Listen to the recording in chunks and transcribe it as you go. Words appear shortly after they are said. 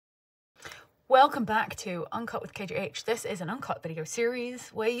Welcome back to Uncut with KJH. This is an uncut video series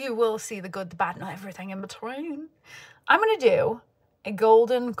where you will see the good, the bad, and everything in between. I'm going to do a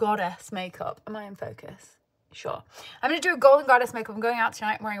golden goddess makeup. Am I in focus? Sure. I'm going to do a golden goddess makeup. I'm going out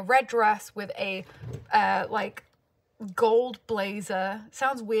tonight. I'm wearing a red dress with a, like, gold blazer.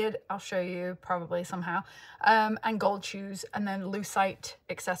 Sounds weird. I'll show you probably somehow. And gold shoes. And then lucite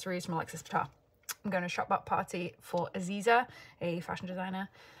accessories from Alexis Patar. I'm going to shop that party for Aziza, a fashion designer.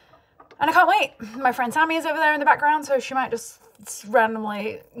 And I can't wait. My friend Sammy is over there in the background, so she might just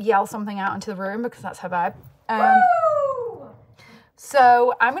randomly yell something out into the room because that's her vibe.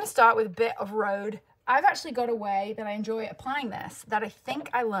 So I'm going to start with a bit of Rhode. I've actually got a way that I enjoy applying this that I think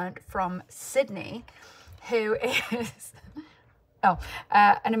I learned from Sydney, who is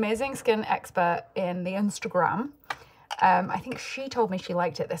an amazing skin expert in the Instagram. I think she told me she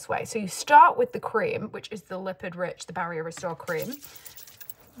liked it this way. So you start with the cream, which is the Lipid Rich, the Barrier Restore cream.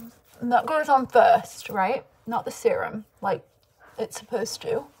 And that goes on first, right? Not the serum, like it's supposed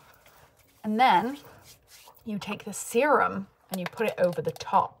to. And then you take the serum and you put it over the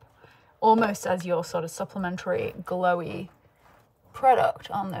top, almost as your sort of supplementary glowy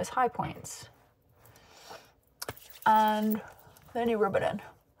product on those high points. And then you rub it in.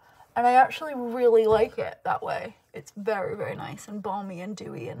 And I actually really like it that way. It's very, very nice and balmy and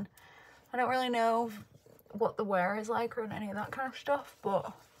dewy. And I don't really know what the wear is like or any of that kind of stuff,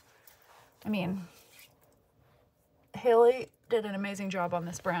 but I mean, Haley did an amazing job on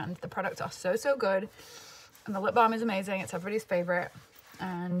this brand. The products are so, so good. And the lip balm is amazing. It's everybody's favorite.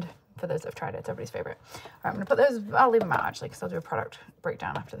 And for those that have tried it, it's everybody's favorite. All right, I'm going to put those, I'll leave them out actually because I'll do a product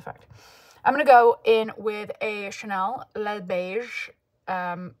breakdown after the fact. I'm going to go in with a Chanel Le Beige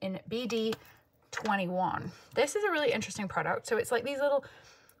in BD21. This is a really interesting product. So it's like these little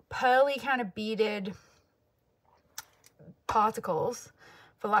pearly kind of beaded particles,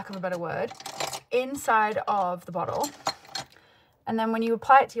 for lack of a better word, inside of the bottle. And then when you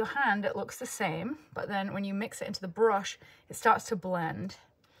apply it to your hand, it looks the same. But then when you mix it into the brush, it starts to blend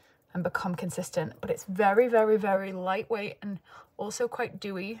and become consistent. But it's very, very, very lightweight and also quite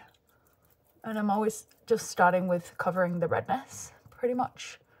dewy. And I'm always just starting with covering the redness, pretty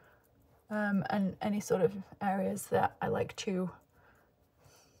much. And any sort of areas that I like to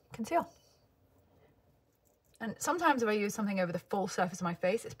conceal. And sometimes if I use something over the full surface of my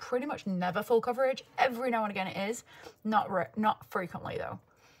face, it's pretty much never full coverage. Every now and again it is. Not frequently though.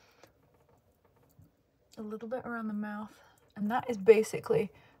 A little bit around the mouth. And that is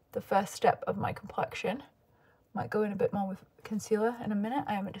basically the first step of my complexion. Might go in a bit more with concealer in a minute.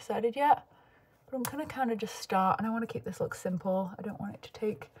 I haven't decided yet. But I'm going to kind of just start. And I want to keep this look simple. I don't want it to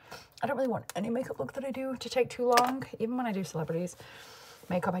take... I don't really want any makeup look that I do to take too long. Even when I do celebrities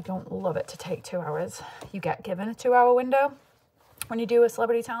makeup, I don't love it to take 2 hours. You get given a 2-hour window when you do a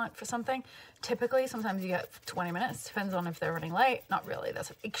celebrity talent for something. Typically, sometimes you get 20 minutes. Depends on if they're running late. Not really. That's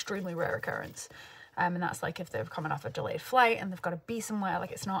an extremely rare occurrence. And that's like if they're coming off a delayed flight and they've got to be somewhere.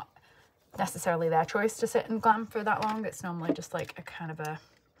 Like it's not necessarily their choice to sit and glam for that long. It's normally just like a kind of a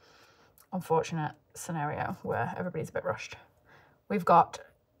unfortunate scenario where everybody's a bit rushed. We've got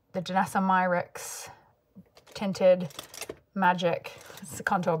the Janessa Myricks Tinted Magic. It's a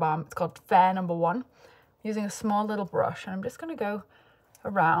contour balm. It's called Fair No. 1. I'm using a small little brush and I'm just going to go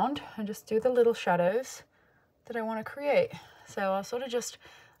around and just do the little shadows that I want to create. So I'll sort of just,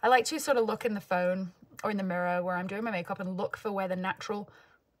 I like to sort of look in the phone or in the mirror where I'm doing my makeup and look for where the natural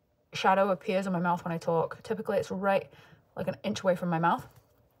shadow appears on my mouth when I talk. Typically it's right like an inch away from my mouth.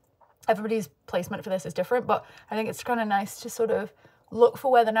 Everybody's placement for this is different, but I think it's kind of nice to sort of look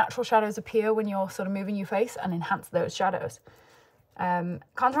for where the natural shadows appear when you're sort of moving your face and enhance those shadows.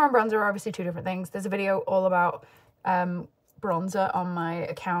 Contour and bronzer are obviously two different things. There's a video all about bronzer on my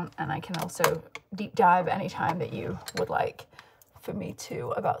account, and I can also deep dive anytime that you would like for me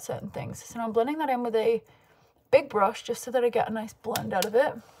to about certain things. So now I'm blending that in with a big brush just so that I get a nice blend out of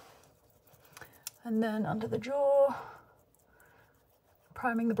it. And then under the jaw,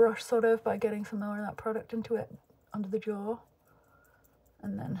 priming the brush sort of by getting some more of that product into it under the jaw.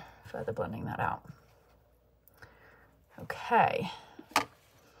 And then further blending that out. Okay.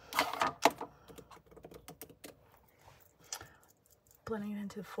 Blending it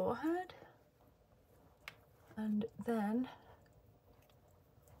into the forehead. And then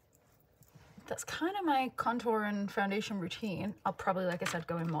that's kind of my contour and foundation routine. I'll probably, like I said,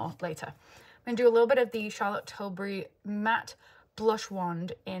 go in more later. I'm going to do a little bit of the Charlotte Tilbury Matte Blush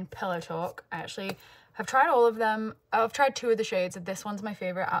Wand in Pillow Talk. I actually have tried all of them. I've tried 2 of the shades. This one's my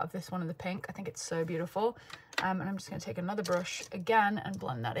favorite out of this one and the pink. I think it's so beautiful. And I'm just going to take another brush again and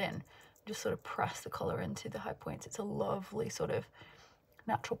blend that in. Just sort of press the color into the high points. It's a lovely sort of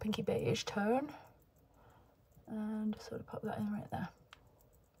natural pinky beige tone. And just sort of pop that in right there.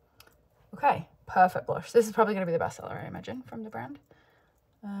 Okay, perfect blush. This is probably going to be the best seller, I imagine, from the brand.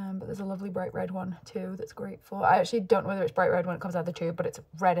 But there's a lovely bright red one too that's great for, I actually don't know whether it's bright red when it comes out of the tube, but it's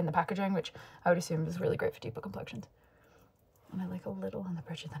red in the packaging, which I would assume is really great for deeper complexions. And I like a little on the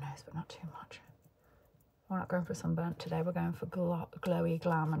bridge of the nose, but not too much. We're not going for sunburnt today, we're going for glowy,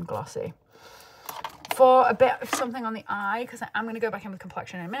 glam and glossy. For a bit of something on the eye, because I'm going to go back in with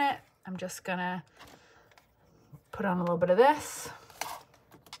complexion in a minute, I'm just going to put on a little bit of this.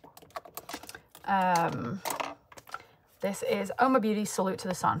 This is Oma Beauty's Salute to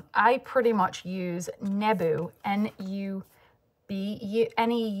the Sun. I pretty much use Nebu, N-E-B-U,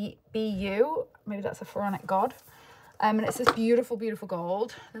 maybe that's a pharaonic god. And it's this beautiful, beautiful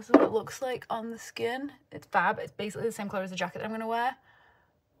gold. This is what it looks like on the skin. It's fab. It's basically the same color as the jacket that I'm going to wear.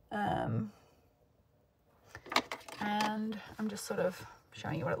 And I'm just sort of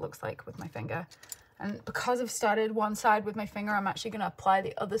showing you what it looks like with my finger. And because I've started one side with my finger, I'm actually going to apply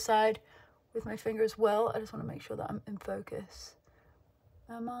the other side with my finger as well. I just want to make sure that I'm in focus.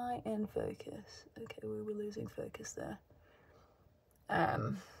 Am I in focus? Okay, we were losing focus there.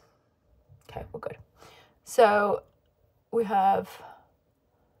 Okay, we're good. So we have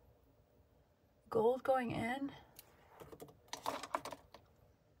gold going in.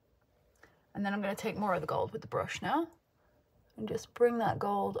 And then I'm going to take more of the gold with the brush now and just bring that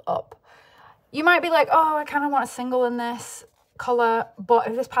gold up. You might be like, oh, I kind of want a single in this color, but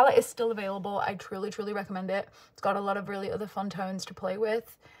if this palette is still available, I truly, truly recommend it. It's got a lot of really other fun tones to play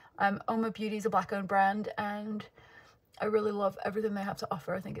with. Oma Beauty is a black-owned brand, and I really love everything they have to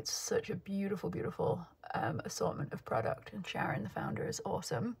offer. I think it's such a beautiful, beautiful assortment of product, and Sharon, the founder, is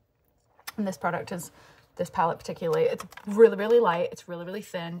awesome. And this product is, this palette particularly, it's really, really light. It's really, really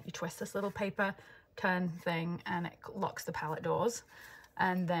thin. You twist this little paper turn thing and it locks the palette doors.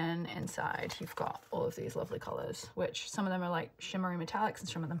 And then inside you've got all of these lovely colors, which some of them are like shimmery metallics and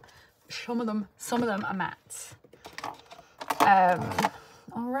some of them are mattes.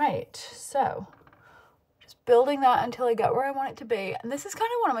 All right, so just building that until I get where I want it to be. And this is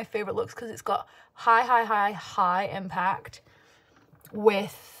kind of one of my favorite looks because it's got high impact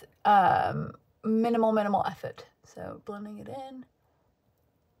with minimal effort. So blending it in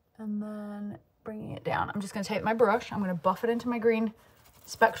and then bringing it down. I'm just going to take my brush. I'm going to buff it into my green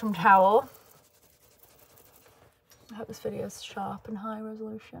Spectrum towel. I hope this video is sharp and high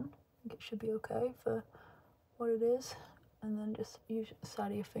resolution. I think it should be okay for what it is. And then just use the side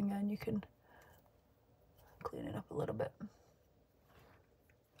of your finger and you can clean it up a little bit.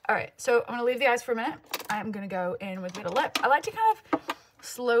 All right, so I'm gonna leave the eyes for a minute. I'm gonna go in with middle lip. I like to kind of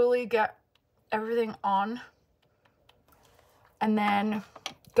slowly get everything on and then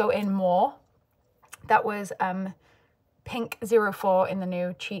go in more. That was Pink 04 in the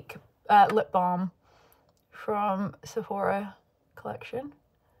new cheek lip balm from Sephora collection.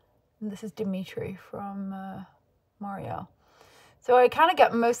 And this is Dimitri from Mario. So I kind of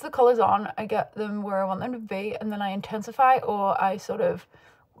get most of the colors on. I get them where I want them to be, and then I intensify or I sort of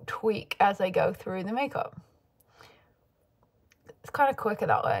tweak as I go through the makeup. It's kind of quicker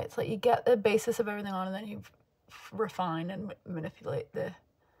that way. It's like you get the basis of everything on and then you refine and manipulate the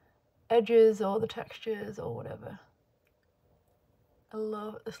edges or the textures or whatever. I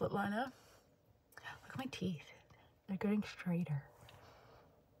love this lip liner. Look at my teeth. They're getting straighter.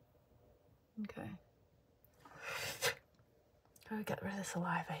 Okay. Gotta get rid of the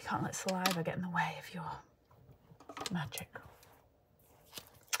saliva. You can't let saliva get in the way of your magic.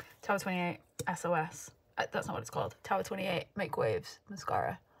 Tower 28 SOS. That's not what it's called. Tower 28 Make Waves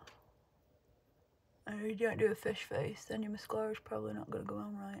mascara. And if you don't do a fish face, then your mascara is probably not gonna go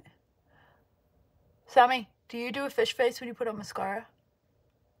on right. Sammy, do you do a fish face when you put on mascara?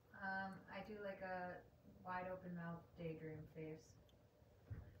 I do like a wide open mouth daydream face.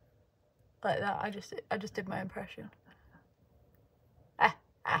 Like that. I just did my impression.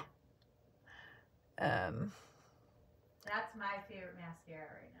 That's my favorite mascara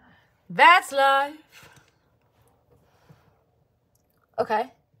right now. That's life.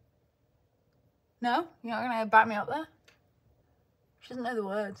 Okay. No? You're not gonna back me up there? She doesn't know the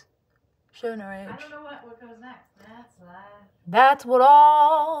words. Showing her age. I don't know what goes next. That's life. That's what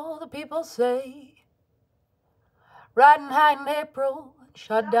all the people say. Riding high in April,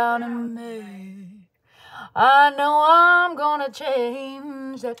 shut down in May. I know I'm gonna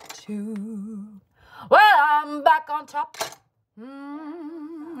change that too. Well, I'm back on top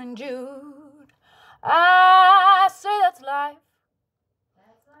in June. I say that's life.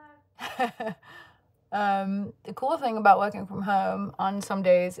 That's life. The cool thing about working from home on some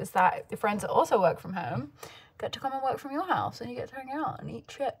days is that the friends that also work from home get to come and work from your house, and you get to hang out and eat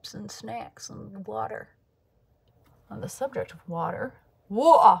chips and snacks and water. On the subject of water,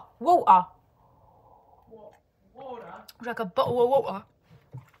 water. It's like a bottle of water.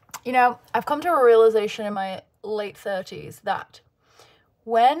 You know, I've come to a realization in my late 30s that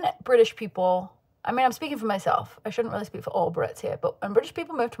when British people, I mean, I'm speaking for myself, I shouldn't really speak for all Brits here, but when British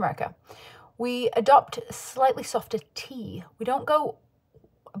people move to America, we adopt slightly softer T. We don't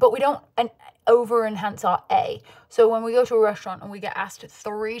over enhance our A. So when we go to a restaurant and we get asked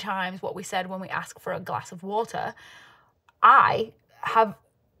 3 times what we said when we ask for a glass of water, I have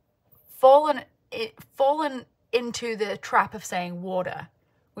fallen into the trap of saying water,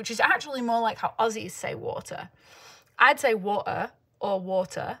 which is actually more like how Aussies say water. I'd say water or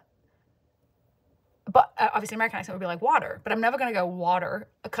water, but obviously American accent would be like water, but I'm never going to go water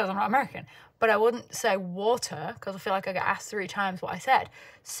because I'm not American. But I wouldn't say water because I feel like I get asked 3 times what I said.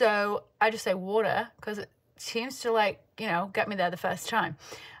 So I just say water because it seems to, like, you know, get me there the first time.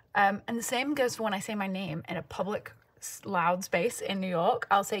 And the same goes for when I say my name in a public loud space in New York.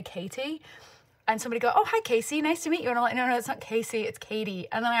 I'll say Katie, and somebody go, "Oh, hi Casey, nice to meet you." And I'm like, no, it's not Casey, it's Katie.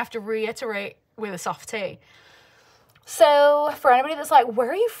 And then I have to reiterate with a soft T. So for anybody that's like, where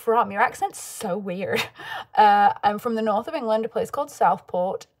are you from? Your accent's so weird. I'm from the north of England, a place called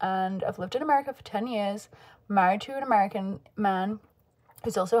Southport, and I've lived in America for 10 years, married to an American man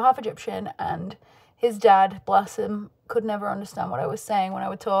who's also half Egyptian, and his dad, bless him, could never understand what I was saying when I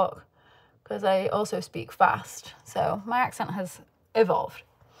would talk because I also speak fast. So my accent has evolved.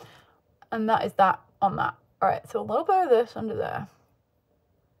 And that is that on that. All right, so a little bit of this under there.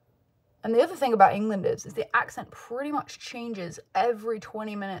 And the other thing about England is the accent pretty much changes every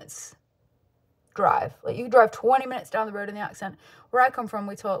 20 minutes drive. Like, you drive 20 minutes down the road and the accent. Where I come from,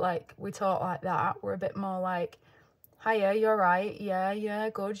 we talk like that. We're a bit more like, hiya, you're right. Yeah,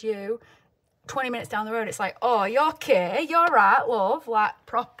 good, you. 20 minutes down the road, it's like, oh, you're okay, you're right, love. Like,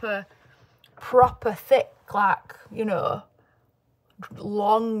 proper thick, like, you know,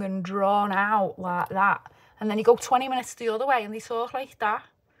 long and drawn out like that. And then you go 20 minutes the other way and they talk like that.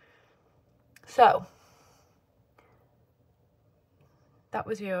 So, that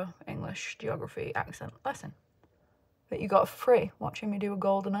was your English geography accent lesson that you got for free watching me do a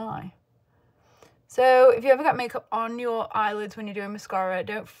golden eye. So, if you ever got makeup on your eyelids when you're doing mascara,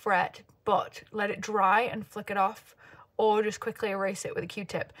 don't fret, but let it dry and flick it off, or just quickly erase it with a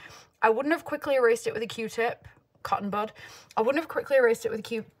Q-tip. I wouldn't have quickly erased it with a Q-tip, cotton bud. I wouldn't have quickly erased it with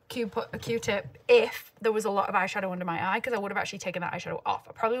a Q-tip if there was a lot of eyeshadow under my eye, because I would have actually taken that eyeshadow off.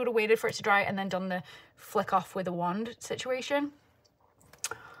 I probably would have waited for it to dry and then done the flick off with a wand situation.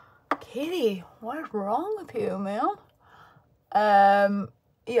 Katie, what is wrong with you, man?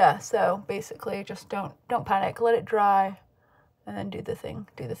 Yeah, so basically just don't panic, let it dry, and then do the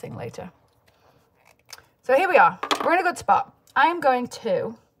thing later. So here we are, we're in a good spot. I am going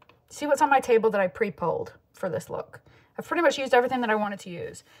to see what's on my table that I pre-pulled for this look. I've pretty much used everything that I wanted to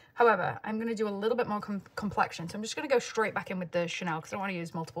use. However, I'm going to do a little bit more complexion. So I'm just going to go straight back in with the Chanel because I don't want to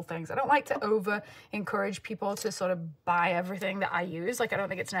use multiple things. I don't like to over encourage people to sort of buy everything that I use. Like, I don't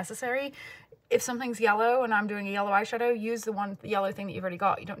think it's necessary. If something's yellow and I'm doing a yellow eyeshadow, use the one yellow thing that you've already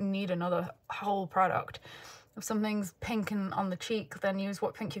got. You don't need another whole product. If something's pink and on the cheek, then use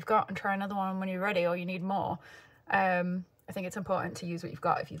what pink you've got and try another one when you're ready or you need more. I think it's important to use what you've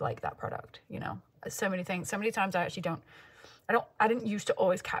got if you like that product, you know. So many things, so many times I actually I didn't used to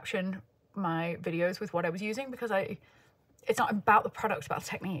always caption my videos with what I was using because it's not about the product, it's about the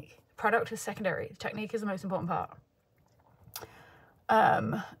technique. The product is secondary, the technique is the most important part.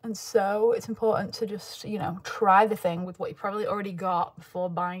 And so it's important to just, you know, try the thing with what you probably already got before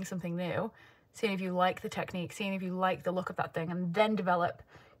buying something new, seeing if you like the technique, seeing if you like the look of that thing, and then develop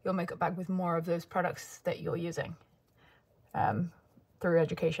your makeup bag with more of those products that you're using. Through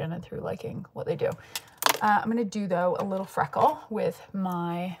education and through liking what they do. I'm going to do, though, a little freckle with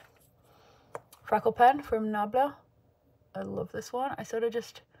my freckle pen from Nabla. I love this one. I sort of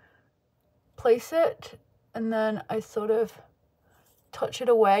just place it and then I sort of touch it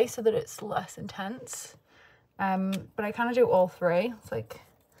away so that it's less intense. But I kind of do all 3. It's like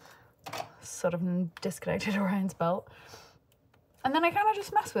sort of disconnected Orion's belt. And then I kind of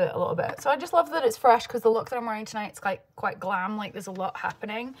just mess with it a little bit. So I just love that it's fresh because the look that I'm wearing tonight is quite glam. Like, there's a lot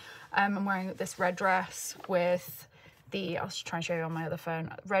happening. I'm wearing this red dress with I'll just try and show you on my other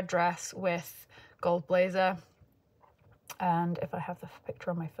phone. Red dress with gold blazer. And if I have the picture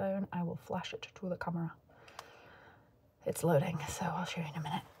on my phone, I will flash it to the camera. It's loading, so I'll show you in a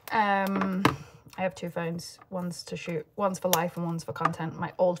minute. I have 2 phones. One's to shoot, one's for life and one's for content.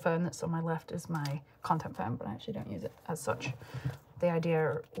 My old phone that's on my left is my content phone, but I actually don't use it as such. The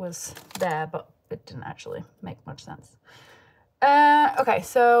idea was there, but it didn't actually make much sense. Okay,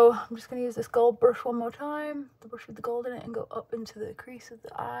 so I'm just gonna use this gold brush one more time, the brush with the gold in it, and go up into the crease of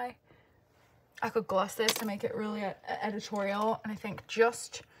the eye. I could gloss this to make it really editorial, and I think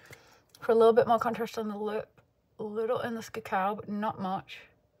just for a little bit more contrast on the lip, a little Endless Cacao, but not much.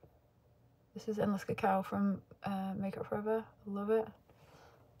 This is Endless Cacao from Makeup Forever. I love it.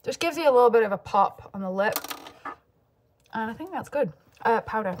 Just gives you a little bit of a pop on the lip, and I think that's good.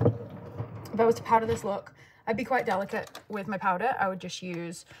 Powder. If I was to powder this look, I'd be quite delicate with my powder. I would just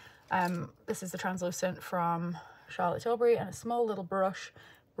use, this is the translucent from Charlotte Tilbury, and a small little brush,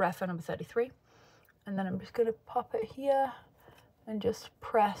 Refa number 33. And then I'm just gonna pop it here and just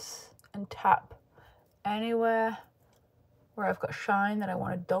press and tap anywhere where I've got shine that I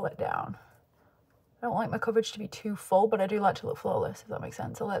want to dull it down. I don't like my coverage to be too full, but I do like to look flawless, if that makes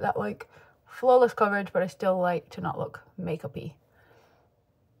sense. I like that like flawless coverage, but I still like to not look makeup-y.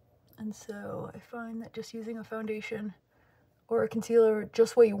 And so I find that just using a foundation or a concealer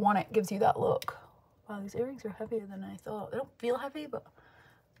just where you want it gives you that look. Wow, these earrings are heavier than I thought. They don't feel heavy, but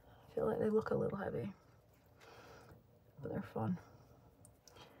I feel like they look a little heavy. But they're fun.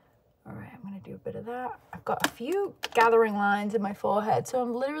 All right, I'm gonna do a bit of that. I've got a few gathering lines in my forehead, so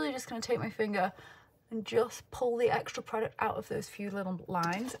I'm literally just gonna take my finger and just pull the extra product out of those few little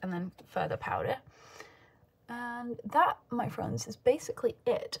lines and then further powder. And that, my friends, is basically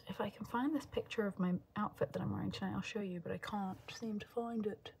it. If I can find this picture of my outfit that I'm wearing tonight, I'll show you, but I can't seem to find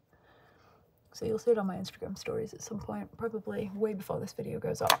it. So you'll see it on my Instagram stories at some point, probably way before this video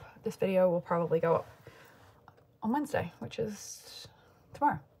goes up. This video will probably go up on Wednesday, which is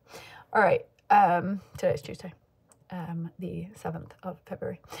tomorrow. All right, today's Tuesday, the 7th of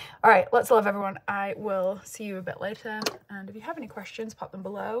February. All right, let's love everyone. I will see you a bit later. And if you have any questions, pop them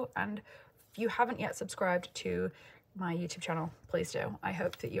below. And if you haven't yet subscribed to my YouTube channel, please do. I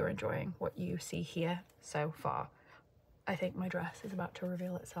hope that you're enjoying what you see here so far. I think my dress is about to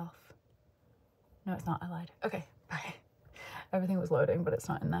reveal itself. No, it's not. I lied. Okay, bye. Everything was loading, but it's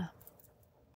not in there.